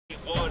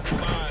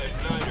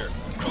159er.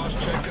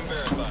 Cross-checked and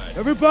verified.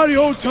 Everybody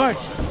hold tight.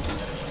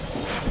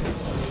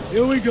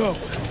 Here we go.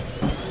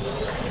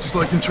 Just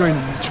like in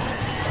training, Mitchell.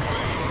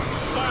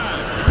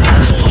 5,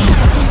 4,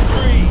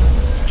 3,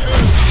 2,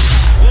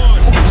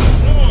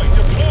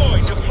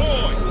 1.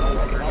 Deploy.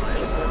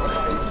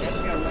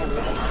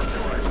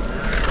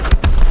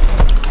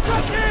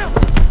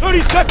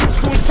 30 seconds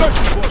to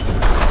insertion point.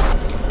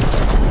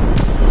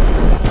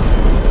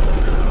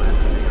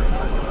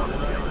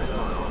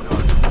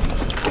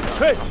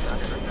 Hey!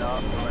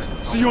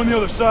 See you on the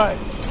other side.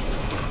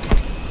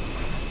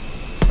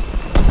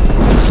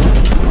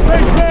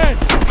 Hey, man!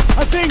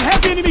 I'm seeing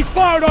heavy enemy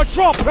fire at our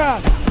drop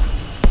pad!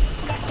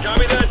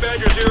 Copy that,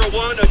 Badger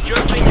 01.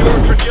 Adjusting your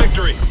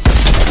trajectory.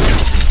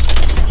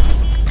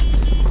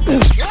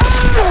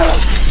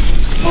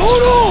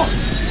 Hold on!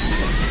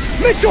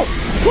 Mitchell!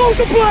 Close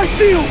the black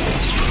shield!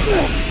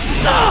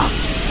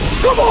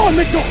 Come on,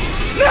 Mitchell!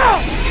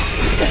 Now!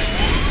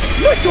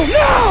 Mitchell,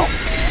 now!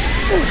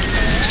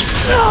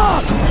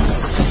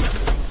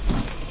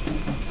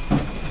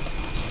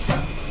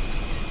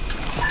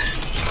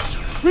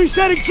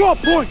 Resetting drop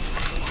point!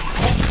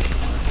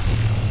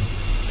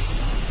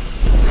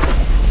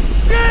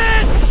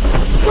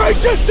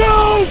 Brace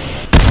yourself!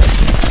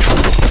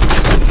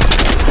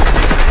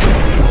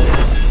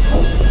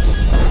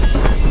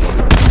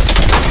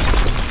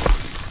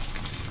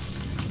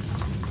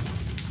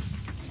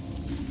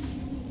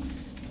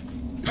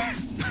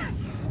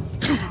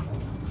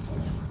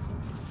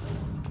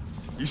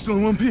 You still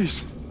in one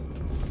piece?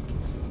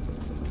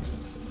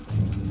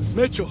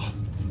 Mitchell,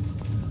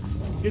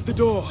 hit the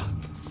door.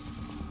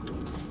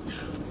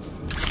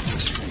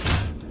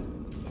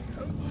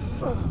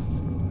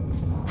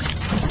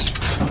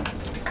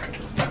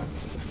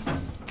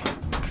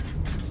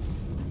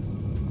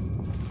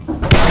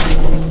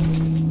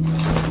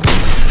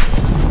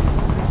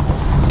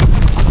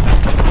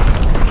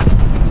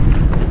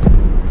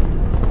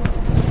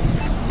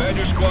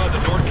 Badger Squad, the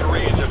North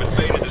Koreans have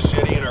invaded the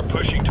city and are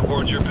pushing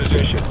towards your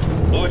position.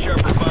 Watch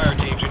out for fire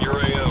teams in your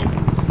AO.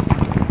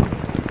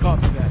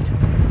 Copy that.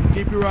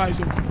 Keep your eyes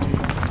open, team.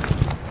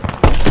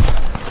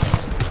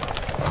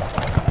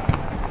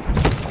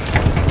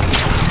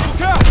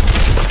 Look out!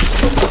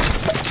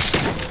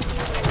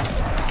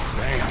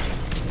 Damn.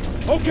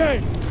 Okay,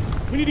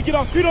 we need to get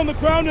our feet on the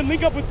ground and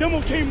link up with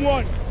Demo Team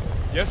 1.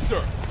 Yes,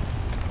 sir.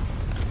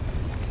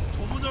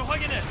 문을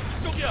확인해.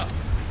 이쪽이야.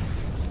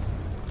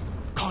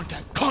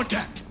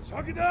 Contact!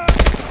 저기다!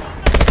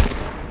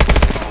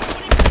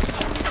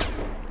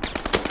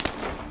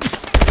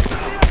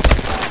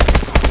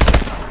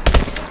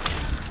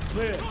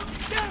 Clear.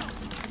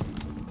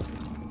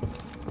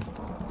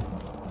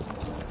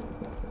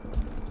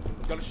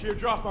 Got a sheer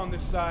drop on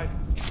this side.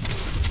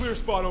 Clear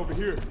spot over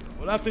here.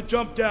 We'll have to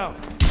jump down.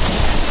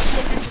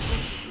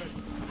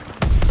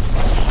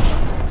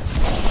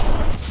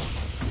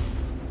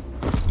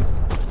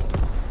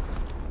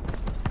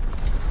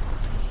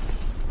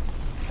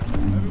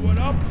 Everyone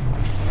up?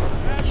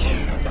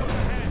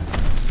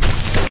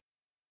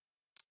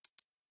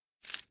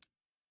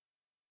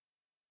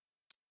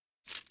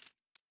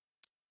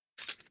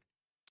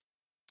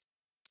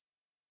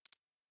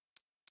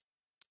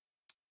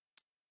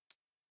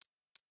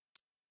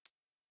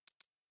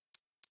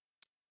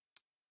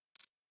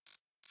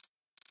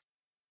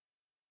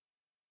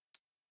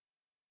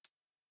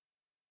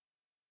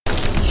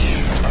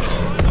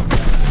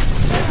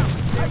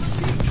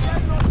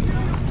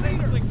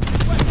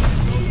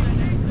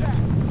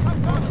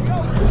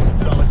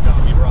 Solid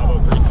copy, Bravo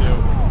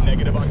 3-2.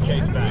 Negative on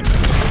case back.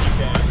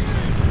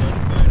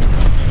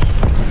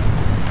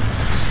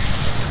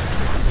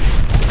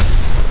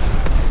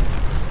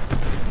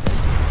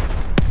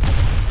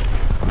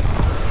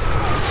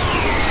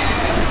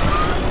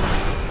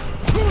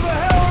 Who the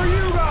hell are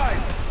you guys?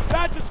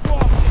 Badger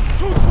Squad,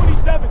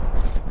 227.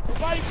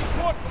 Providing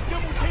support for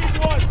Demo Team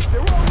 1. They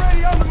were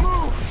already on the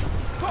move.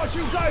 Thought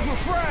you guys were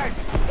fragged.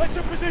 What's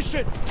your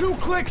position? 2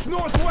 clicks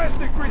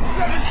northwest at grid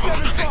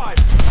 775.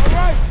 All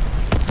right,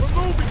 we're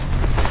moving.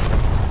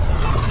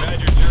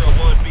 Badger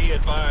 01, be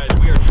advised.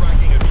 We are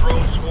tracking a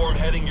drone swarm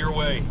heading your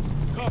way.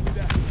 Copy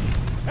that.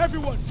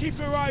 Everyone, keep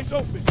your eyes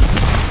open.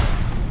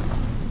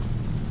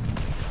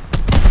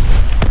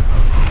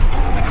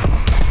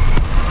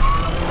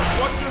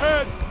 Watch your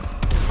head.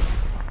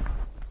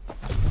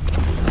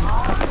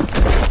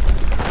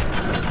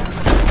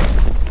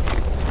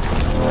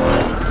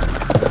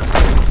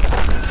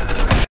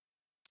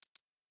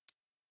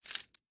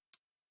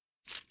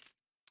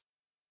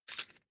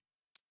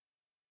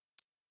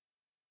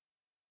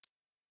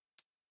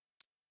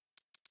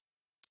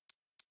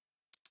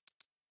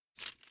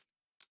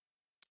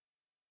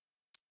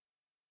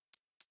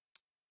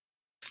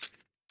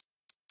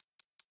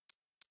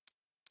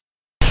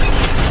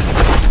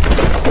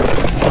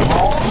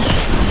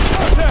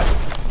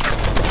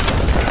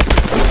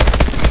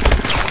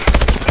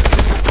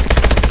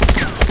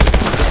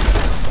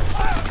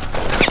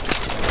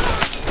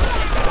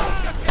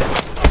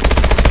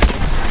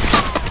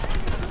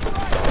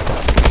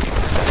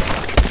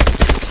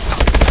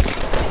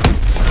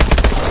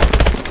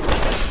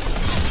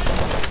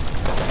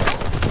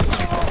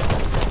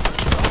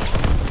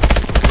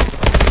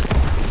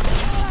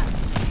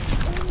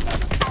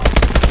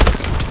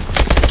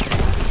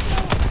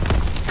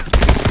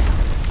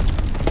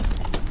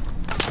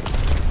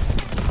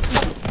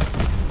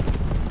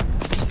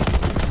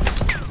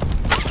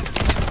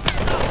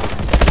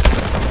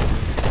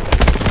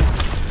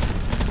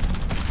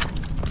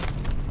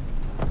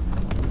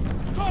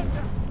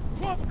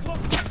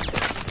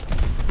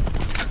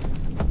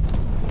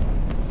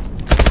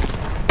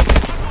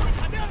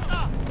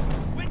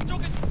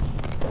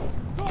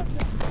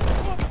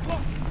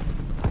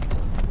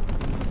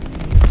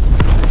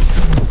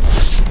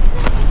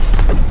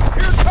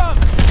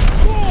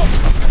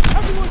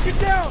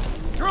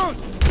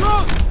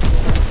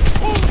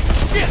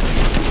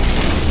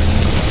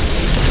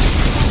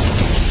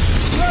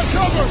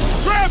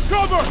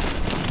 Cover!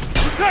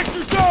 Protect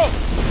yourself!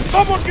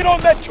 Someone get on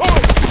that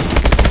turret!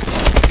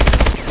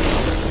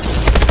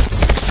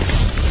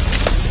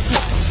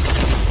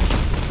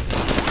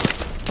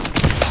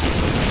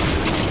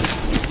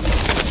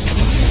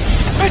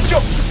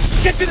 Mitchell!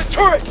 Get to the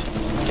turret!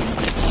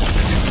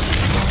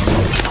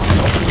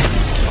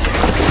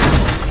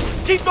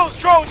 Keep those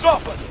drones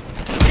off us!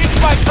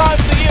 Using my time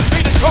to the EMP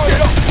to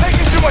turret up!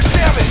 Taking too much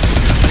damage!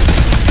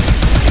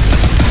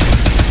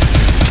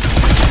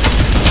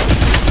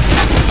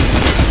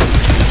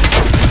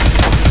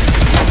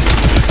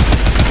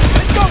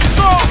 Let's go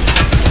strong!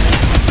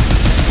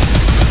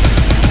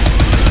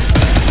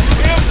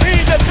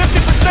 EMP's at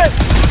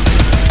 50%!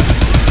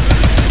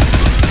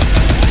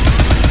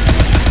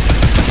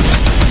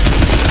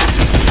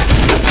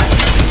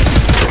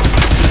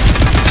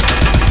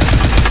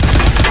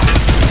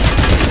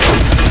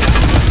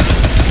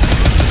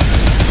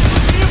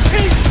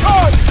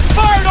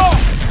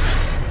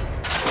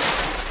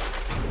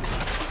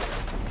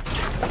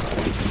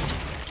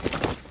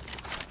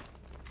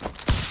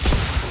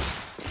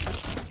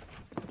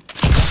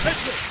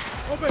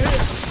 Over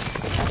here!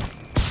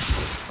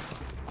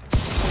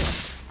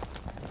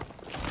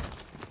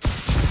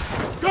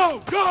 Go!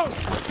 Go!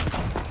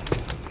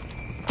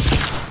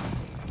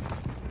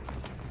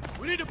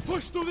 We need to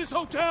push through this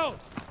hotel!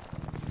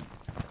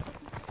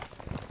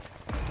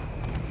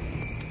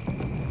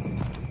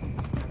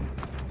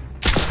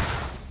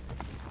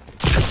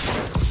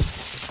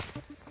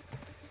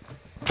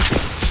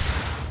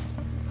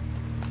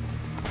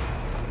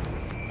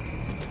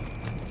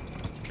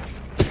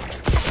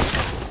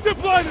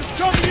 Zipliners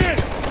coming in!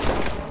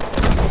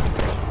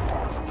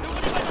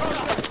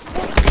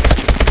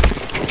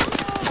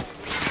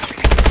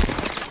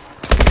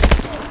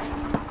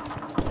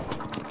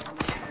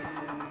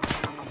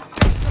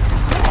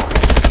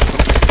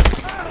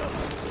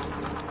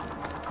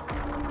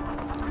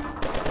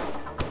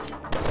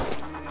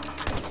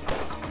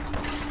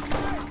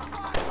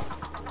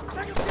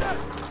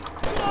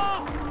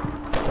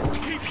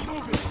 Keep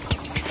moving!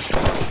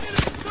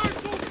 Third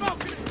floor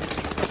balcony!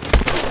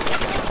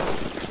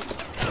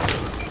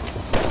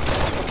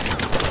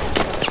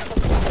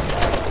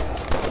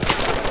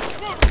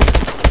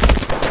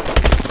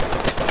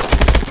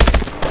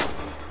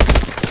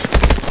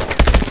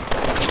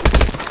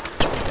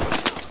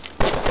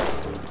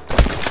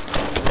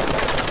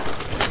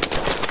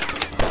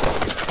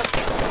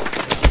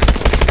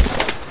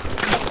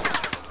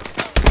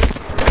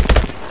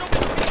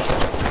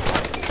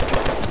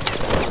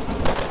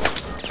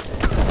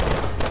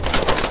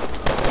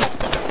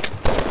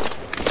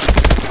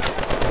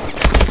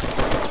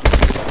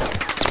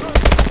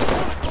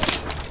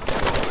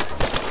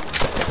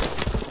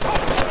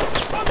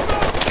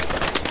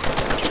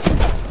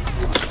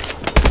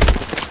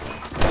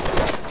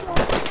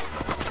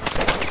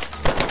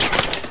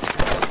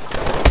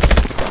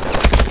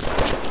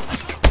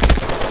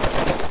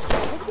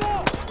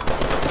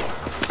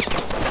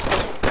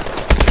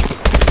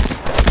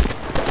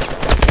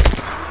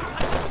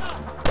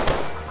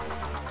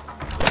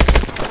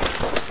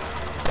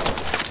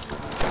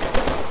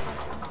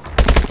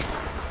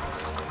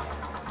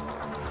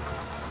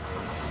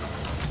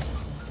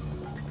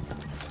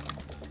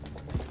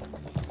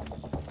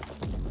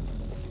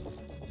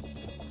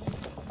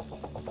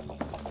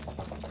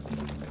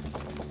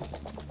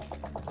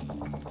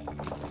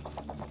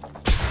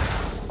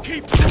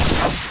 Keep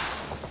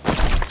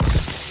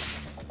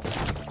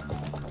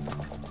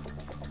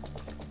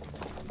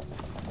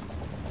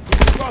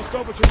cross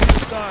over to the other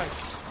side.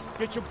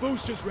 Get your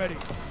boosters ready.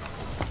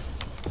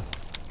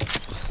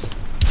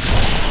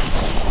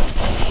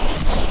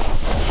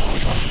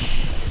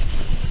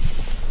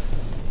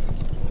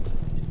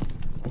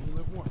 Only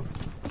live one.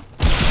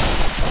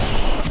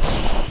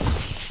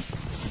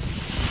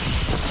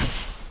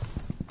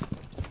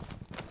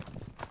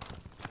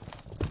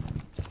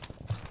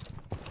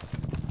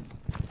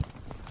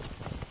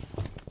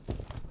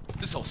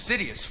 This whole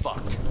city is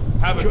fucked.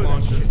 Havoc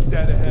launcher.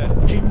 Dead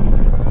ahead. Keep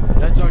moving.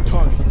 That's our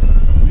target.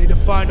 We need to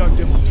find our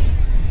demo team.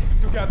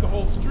 Took out the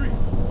whole street.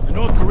 The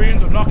North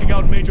Koreans are knocking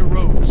out major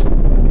roads.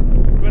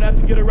 We're gonna have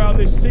to get around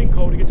this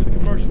sinkhole to get to the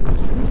commercial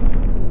district.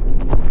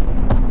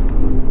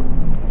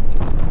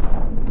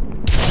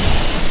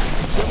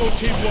 Demo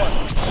Team 1.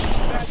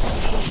 That's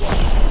Team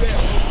 1. There.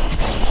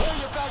 Clear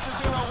your Badger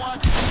 01.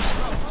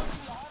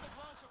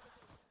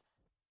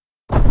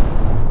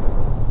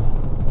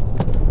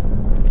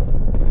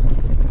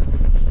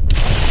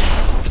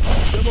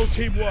 Demo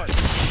Team 1.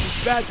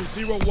 This Badger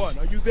 01.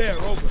 Are you there?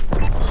 Over.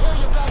 Clear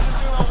your Badger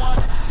 01.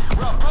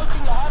 We're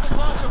approaching the Havoc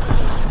launcher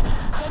position.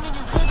 Sending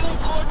you visual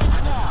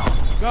coordinates now.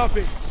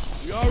 Copy.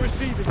 We are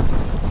receiving.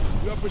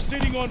 We are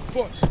proceeding on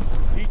foot.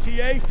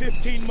 ETA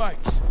 15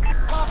 mics.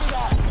 Copy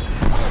that.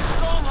 We are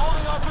strong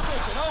holding our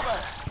position.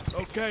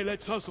 Over. Okay,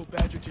 let's hustle,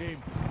 Badger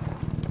Team.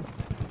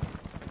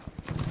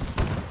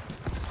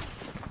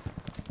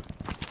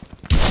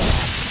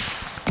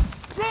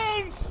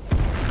 Drones!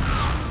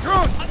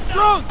 Drones!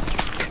 Drones!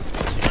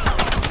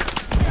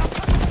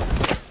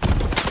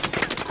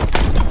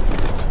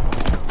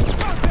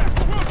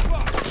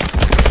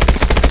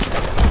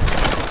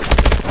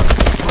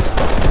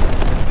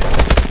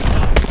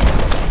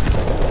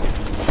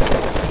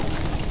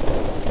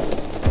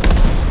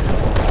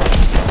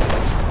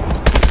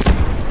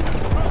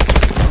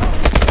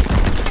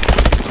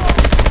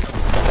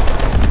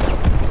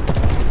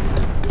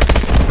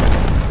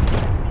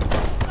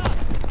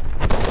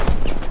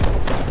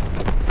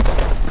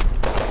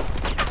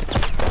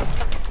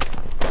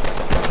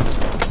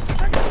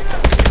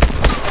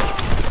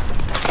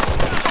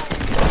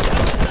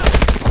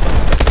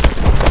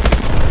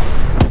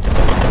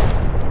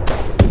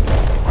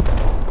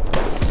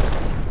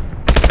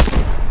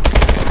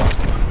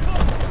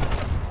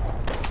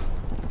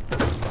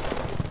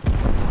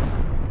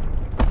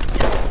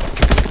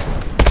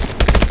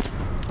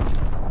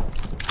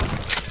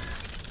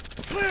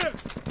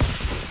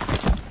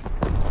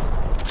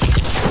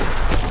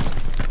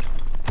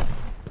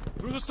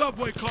 the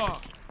subway car.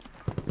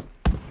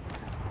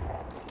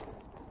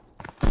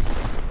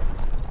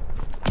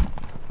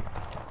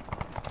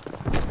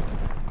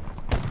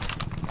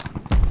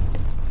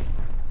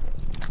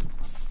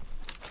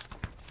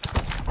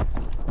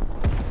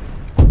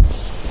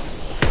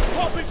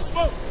 Popping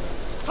smoke!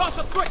 Toss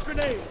a quick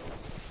grenade!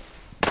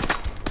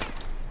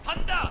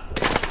 Handa!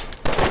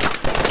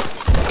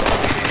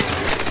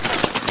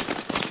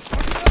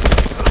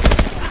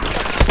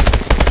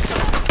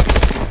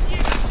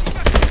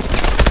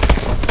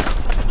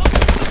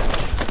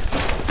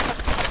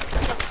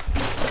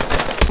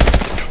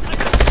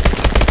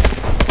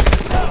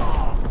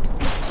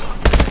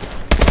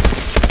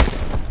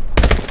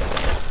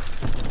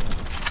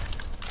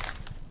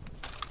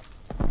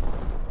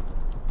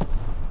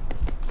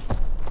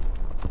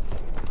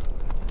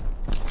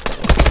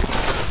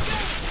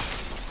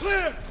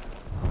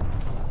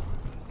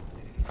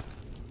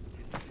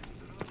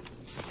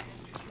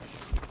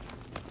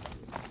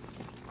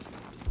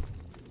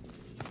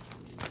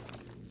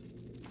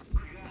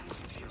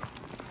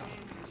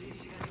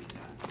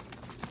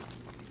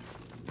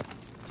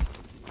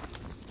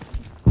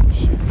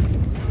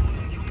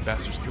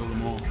 Bastards killed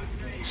them all.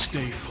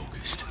 Stay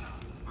focused.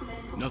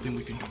 Nothing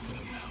we can do for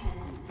them now.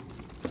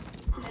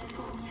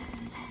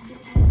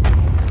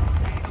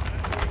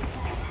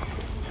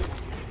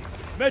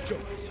 Metro,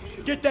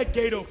 get that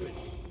gate open.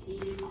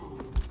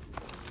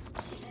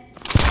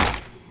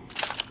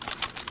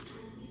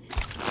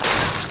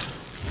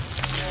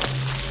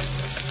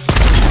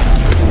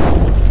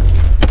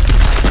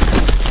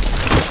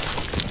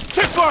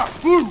 Check fire!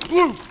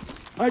 Blue!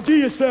 ID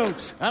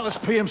yourselves. Atlas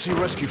PMC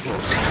Rescue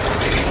Force.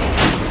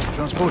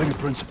 Transporting a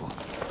principal.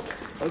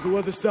 How's the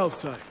weather south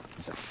side?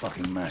 It's a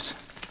fucking mess.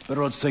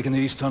 Better odds taking the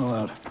east tunnel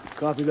out.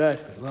 Copy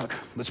that. Good luck.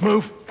 Let's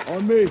move.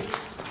 On me.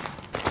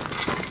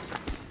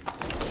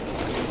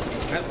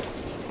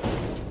 Atlas.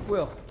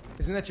 Will,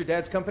 isn't that your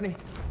dad's company?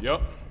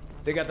 Yup.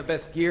 They got the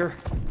best gear,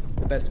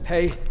 the best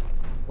pay.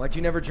 Why'd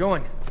you never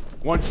join?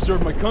 Wanted to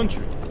serve my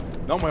country.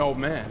 Not my old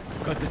man.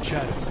 Cut the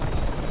chatter.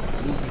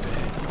 Movement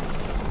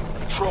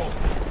ahead. Control.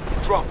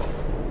 Drop him.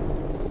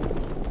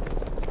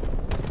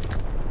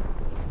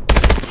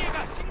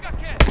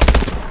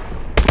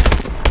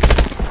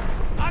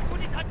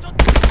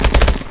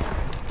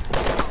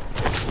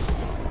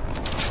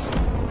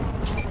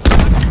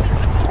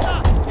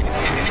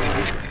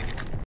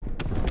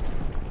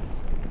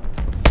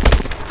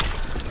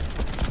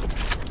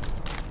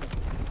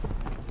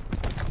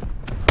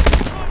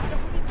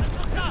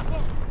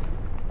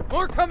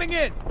 More coming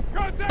in!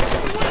 Contact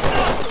with the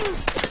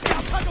window!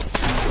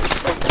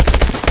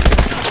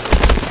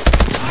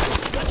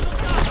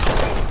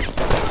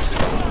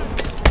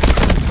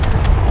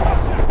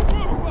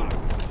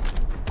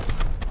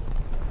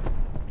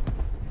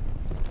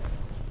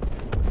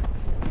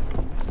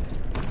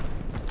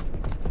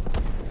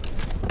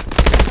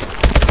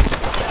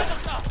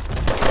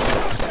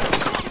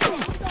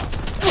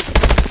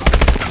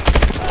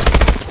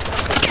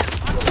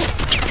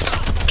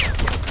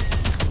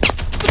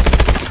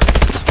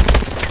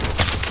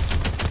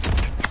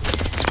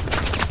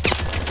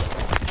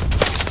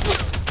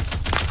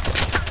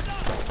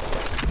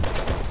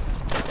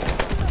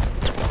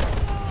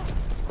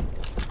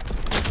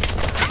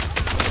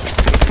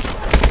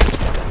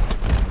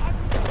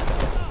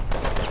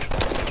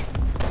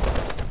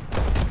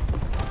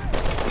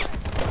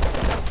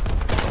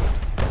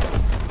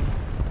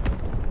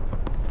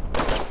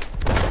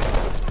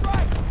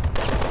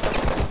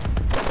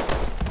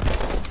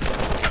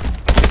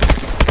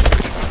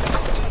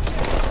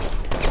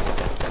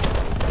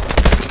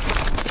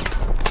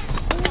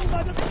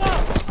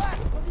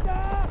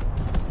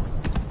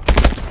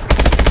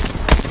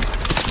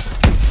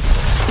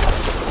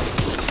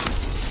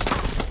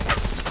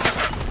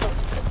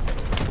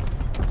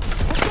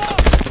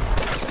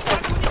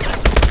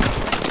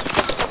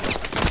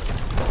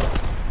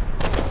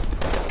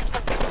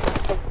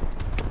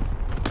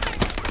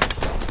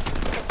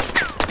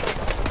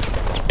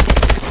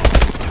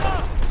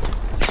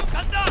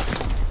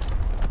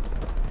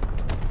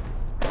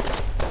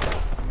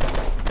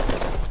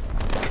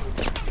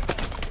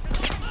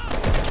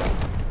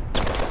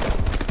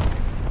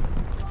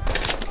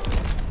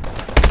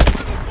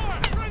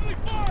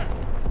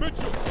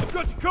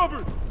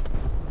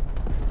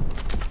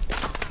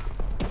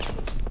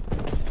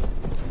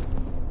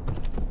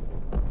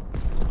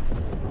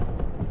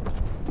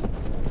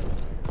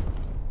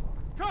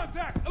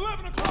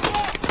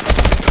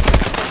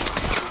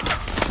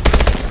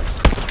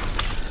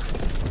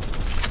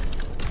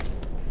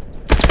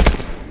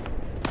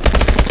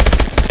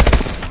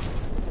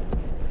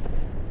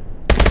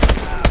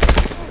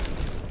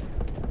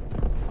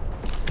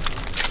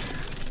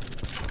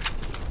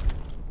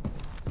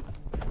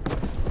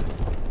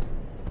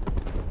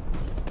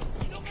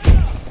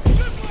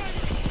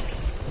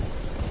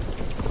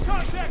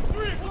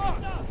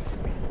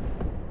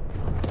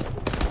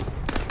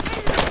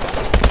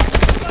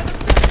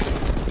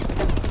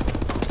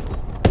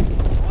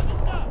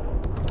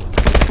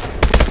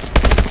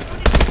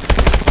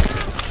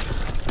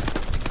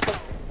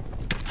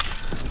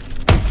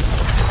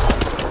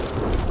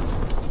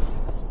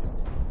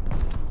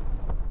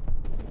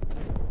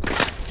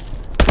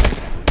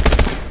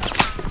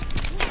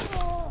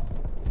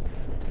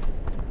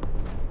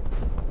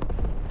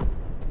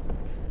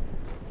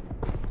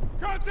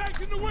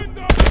 Contact in the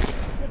window!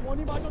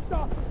 원이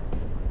맞았다!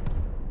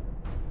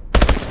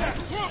 Yeah,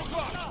 12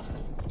 o'clock!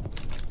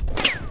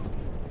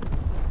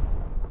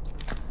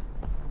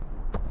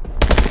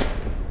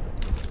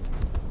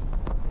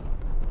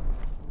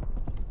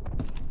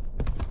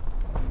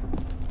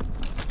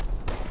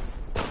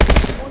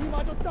 원이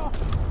맞았다!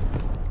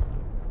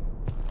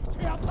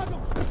 제압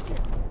사격 실시!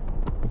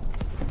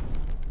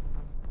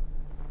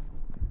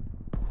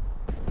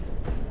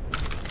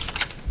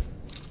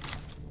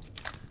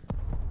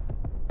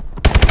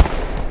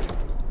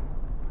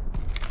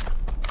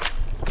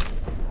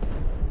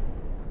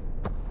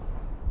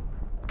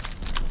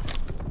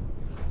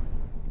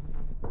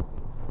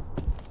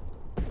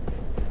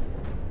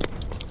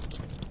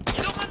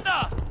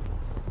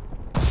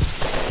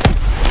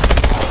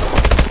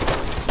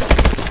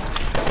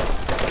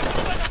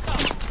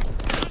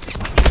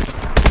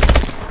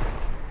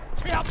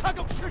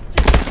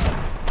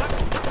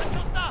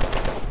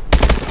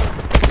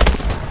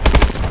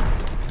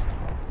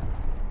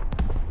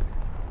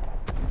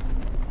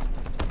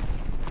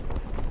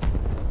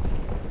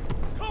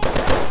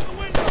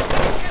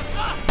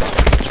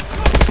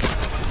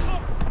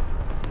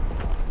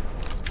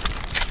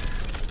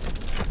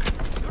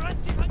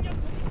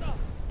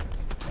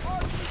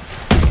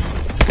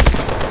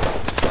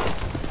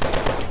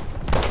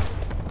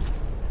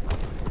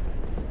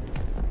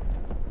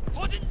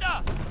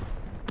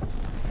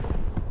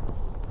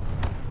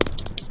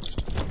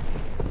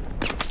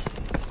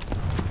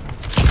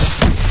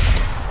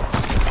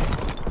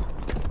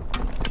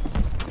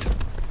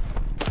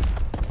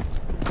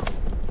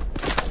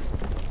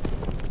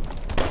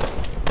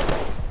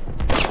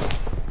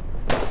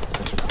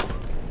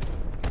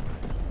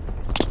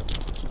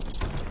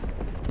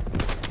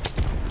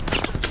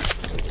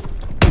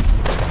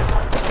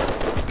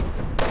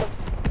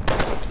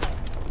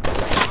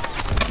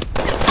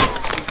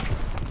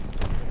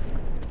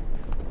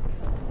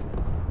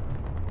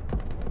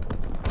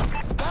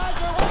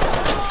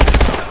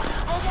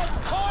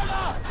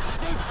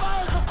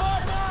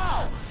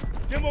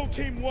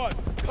 Team 1,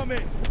 come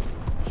in.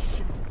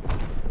 Shit.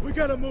 We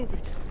gotta move it.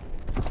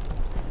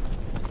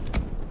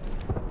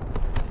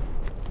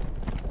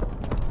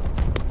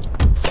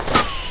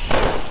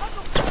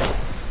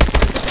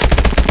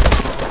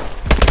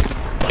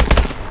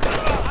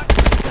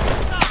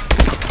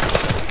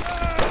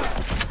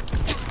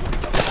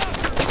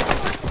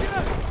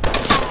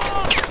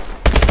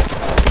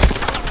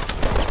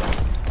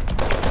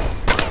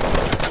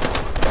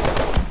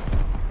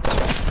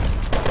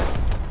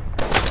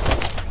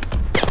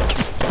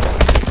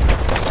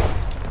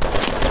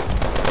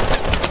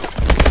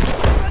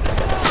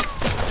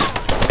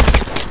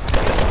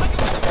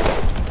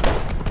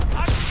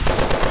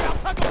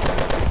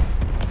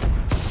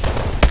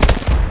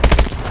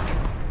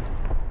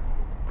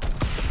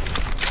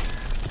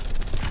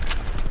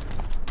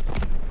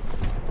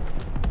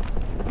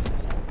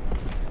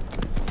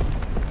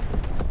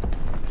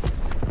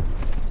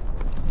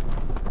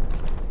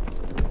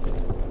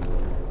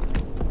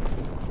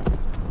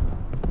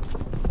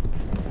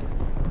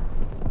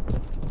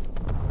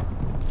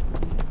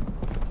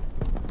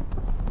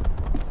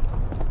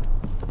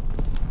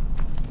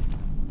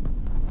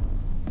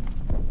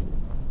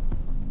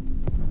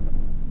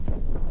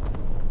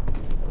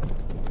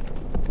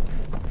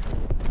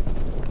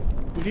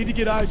 We need to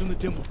get eyes on the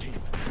demo team.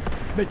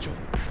 Mitchell,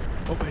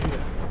 over here.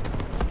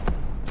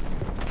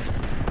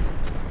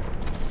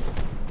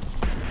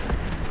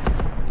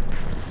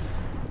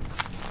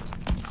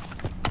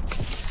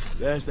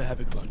 There's the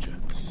Havoc launcher.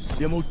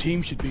 Demo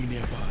team should be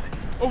nearby.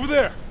 Over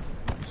there!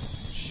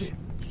 Shit.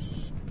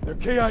 They're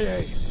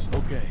KIA.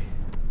 Okay.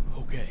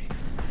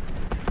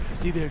 I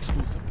see their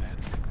explosive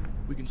packs.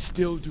 We can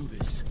still do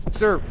this.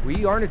 Sir,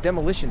 we aren't a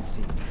demolitions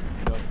team.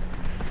 No,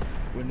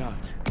 we're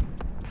not.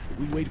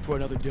 We wait for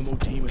another demo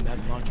team and that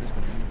launcher's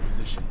gonna move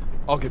position.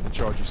 I'll get the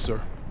charges,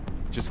 sir.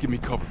 Just give me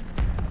cover.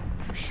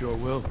 You sure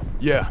will?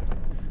 Yeah,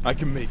 I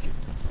can make it.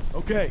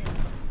 Okay.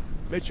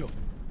 Mitchell,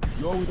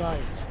 you're with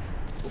Irons.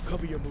 We'll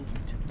cover your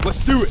movement.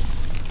 Let's do it!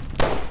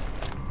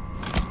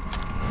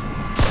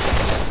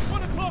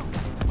 1 o'clock!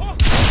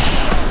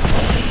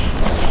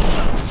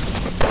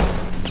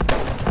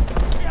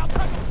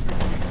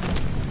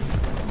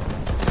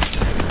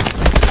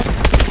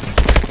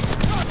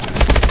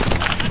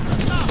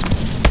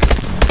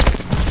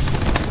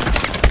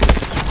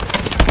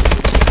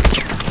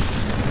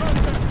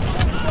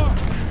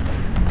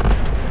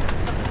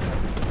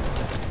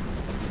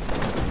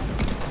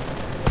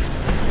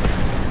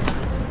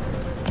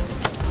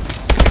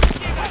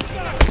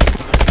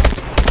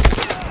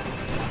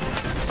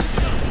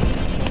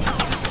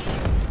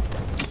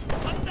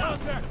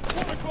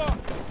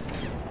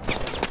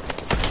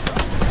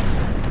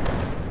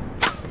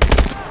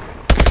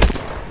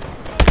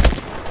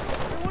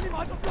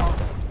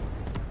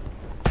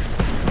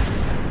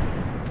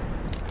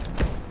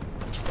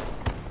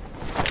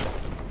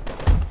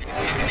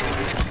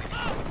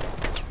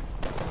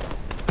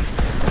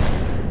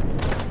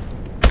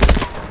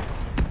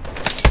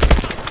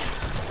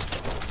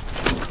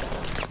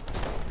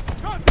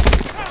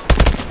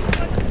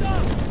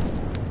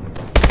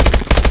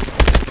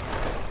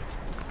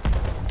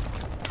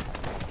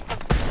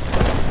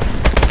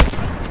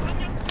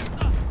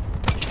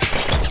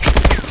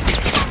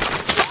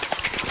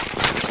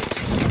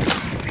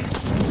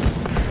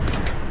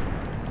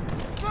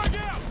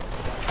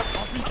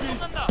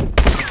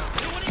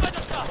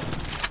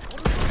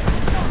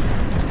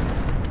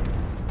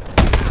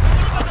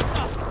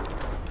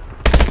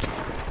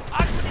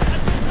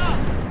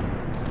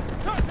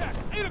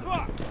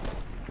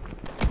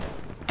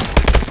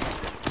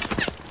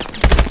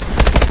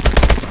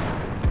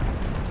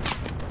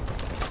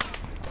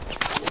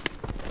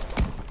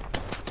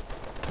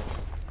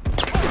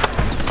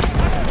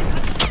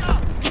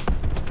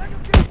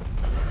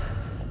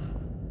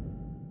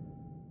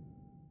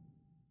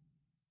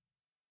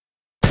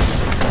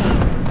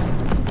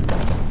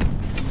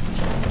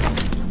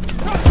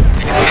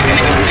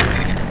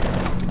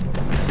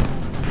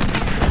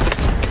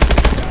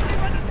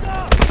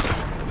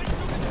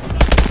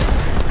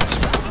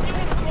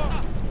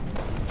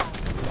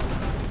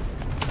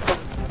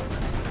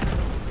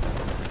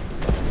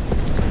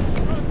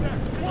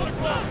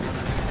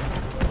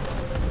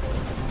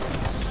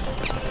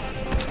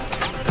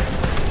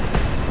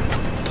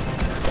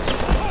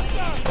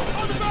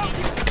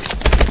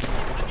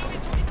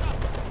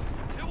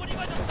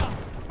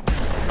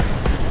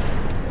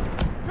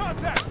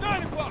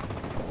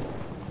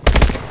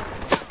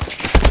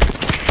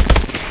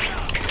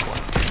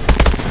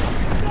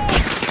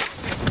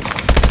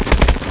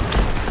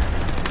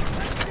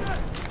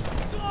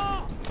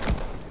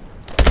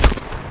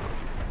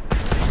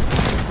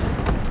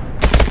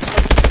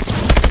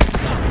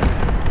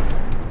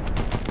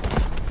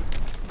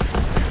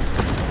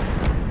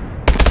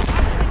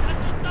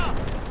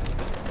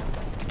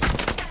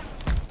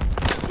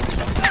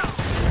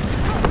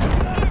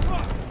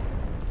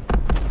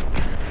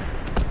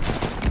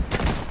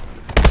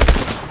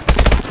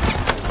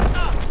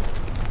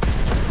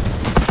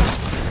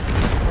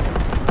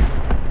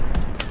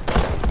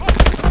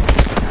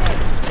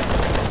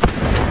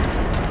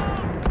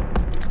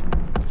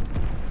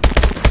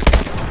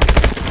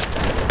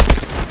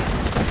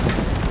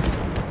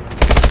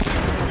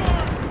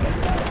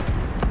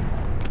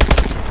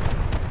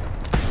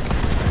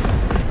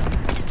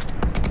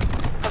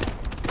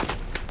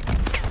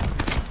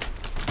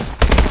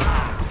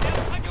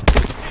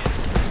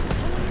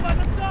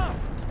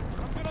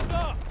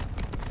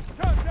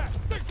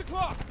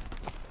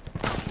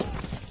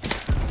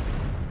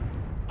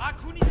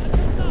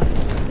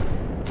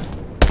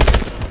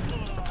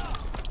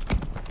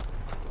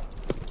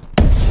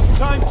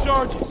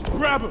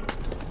 Grab him!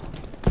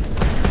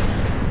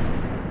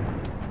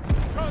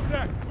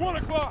 Contact! 1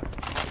 o'clock!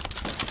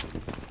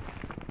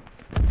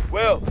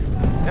 Will,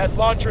 that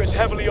launcher is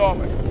heavily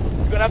armored.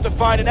 You're gonna have to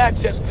find an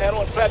access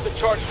panel and plant the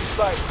charges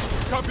inside.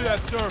 Copy that,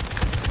 sir.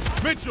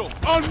 Mitchell,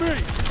 on me!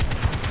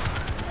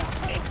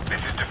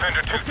 This is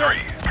Defender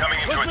 2-3, coming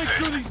in to Let's make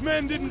assist. sure these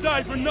men didn't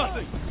die for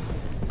nothing!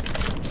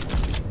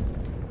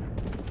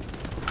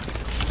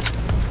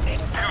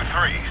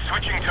 2-3,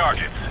 switching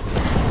targets.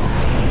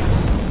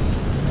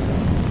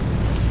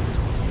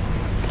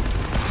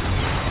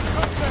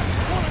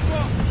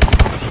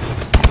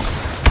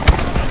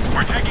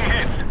 We're taking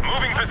hits.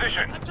 Moving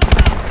position.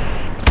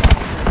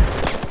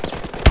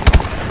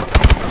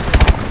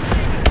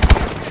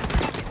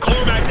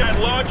 Cormac, that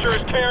launcher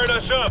is tearing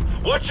us up.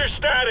 What's your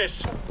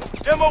status?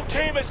 Demo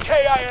team is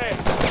KIA.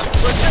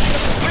 We're attempting to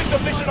complete the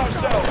mission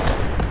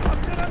ourselves.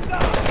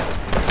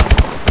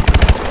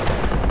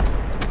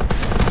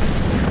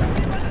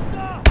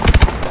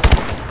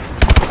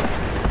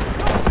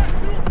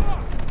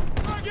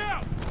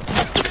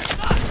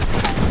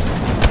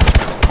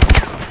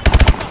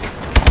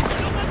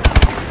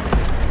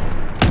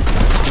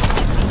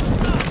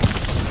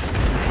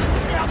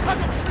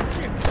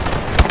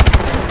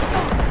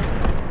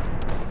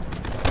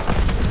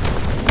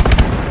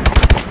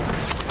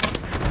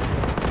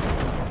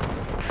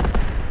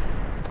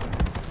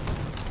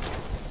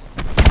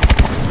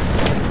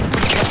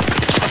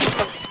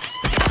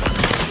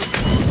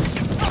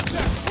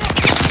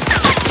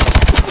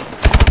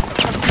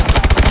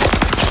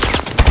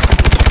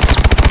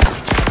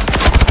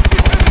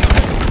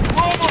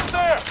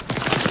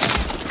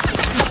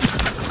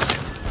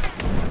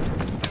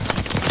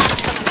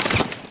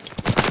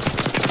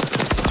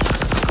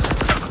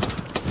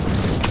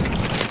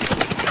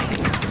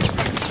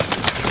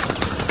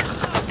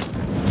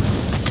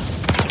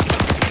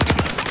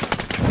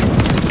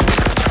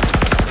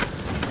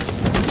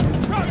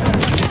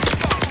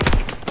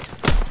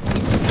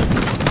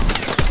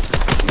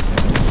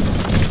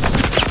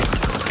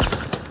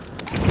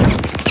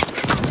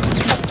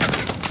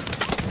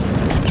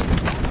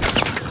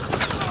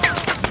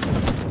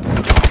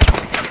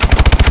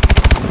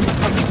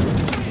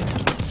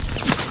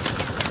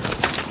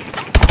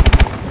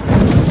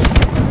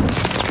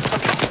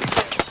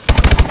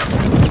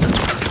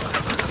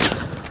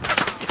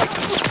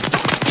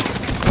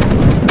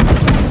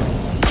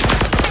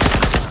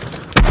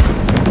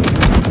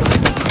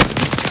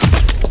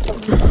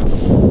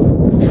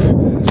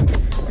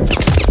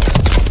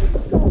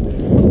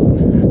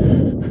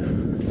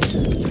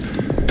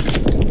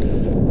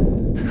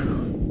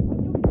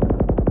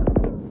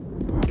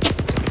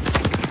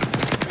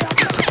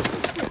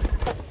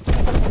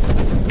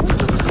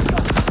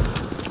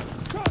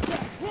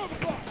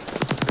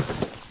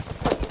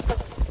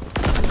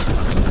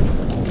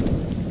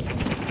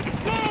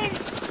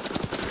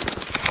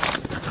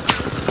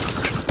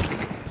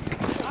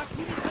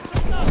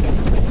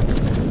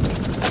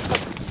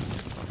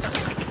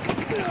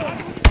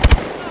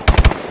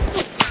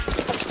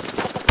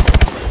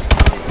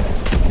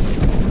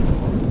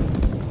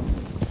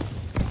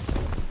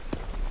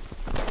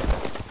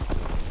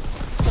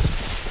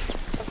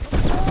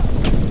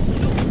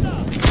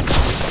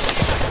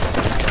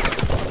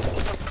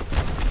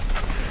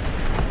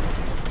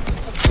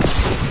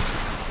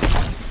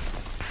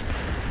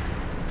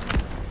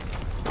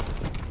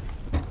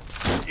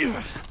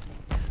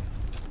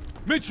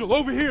 Mitchell,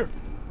 over here!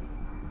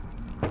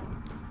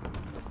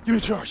 Give me a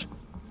charge.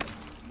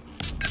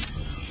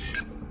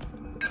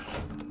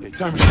 Hey,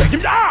 timer set.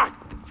 Give me. Ah!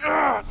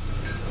 Ah!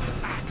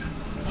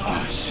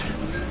 Oh, shit.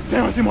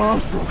 Damn, I think my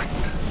arm's broke.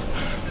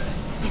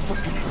 It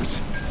fucking hurts.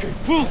 Okay,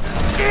 pull.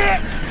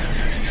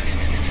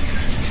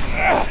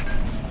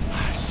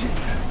 Ah, shit.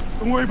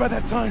 Don't worry about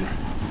that timer.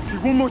 Hey,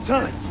 one more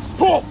time.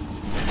 Pull!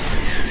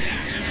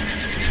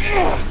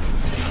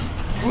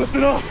 Lift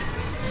it off.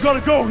 You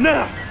gotta go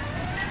now.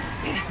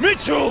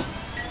 Mitchell!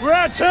 We're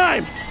out of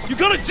time! You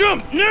gotta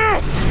jump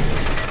now!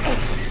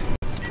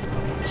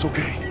 It's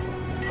okay.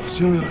 I'll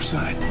see you on the other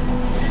side.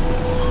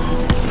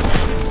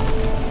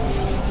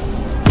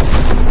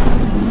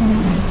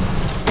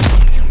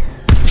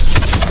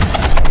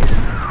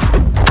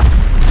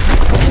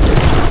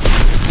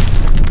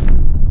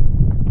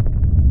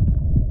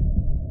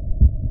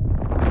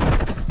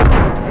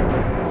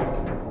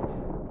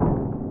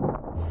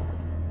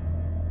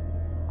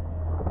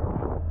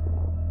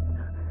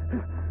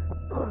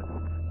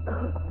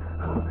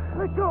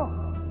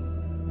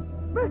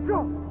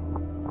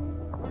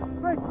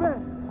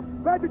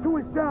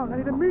 Down. I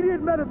need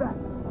immediate medevac.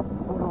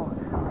 Hold on.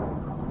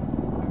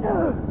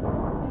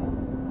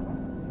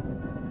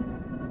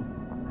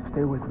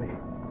 Stay with me.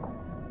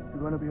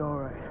 You're gonna be all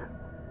right.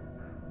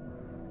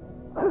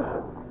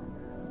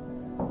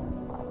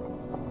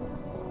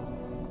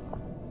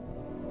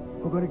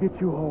 We're gonna get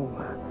you home.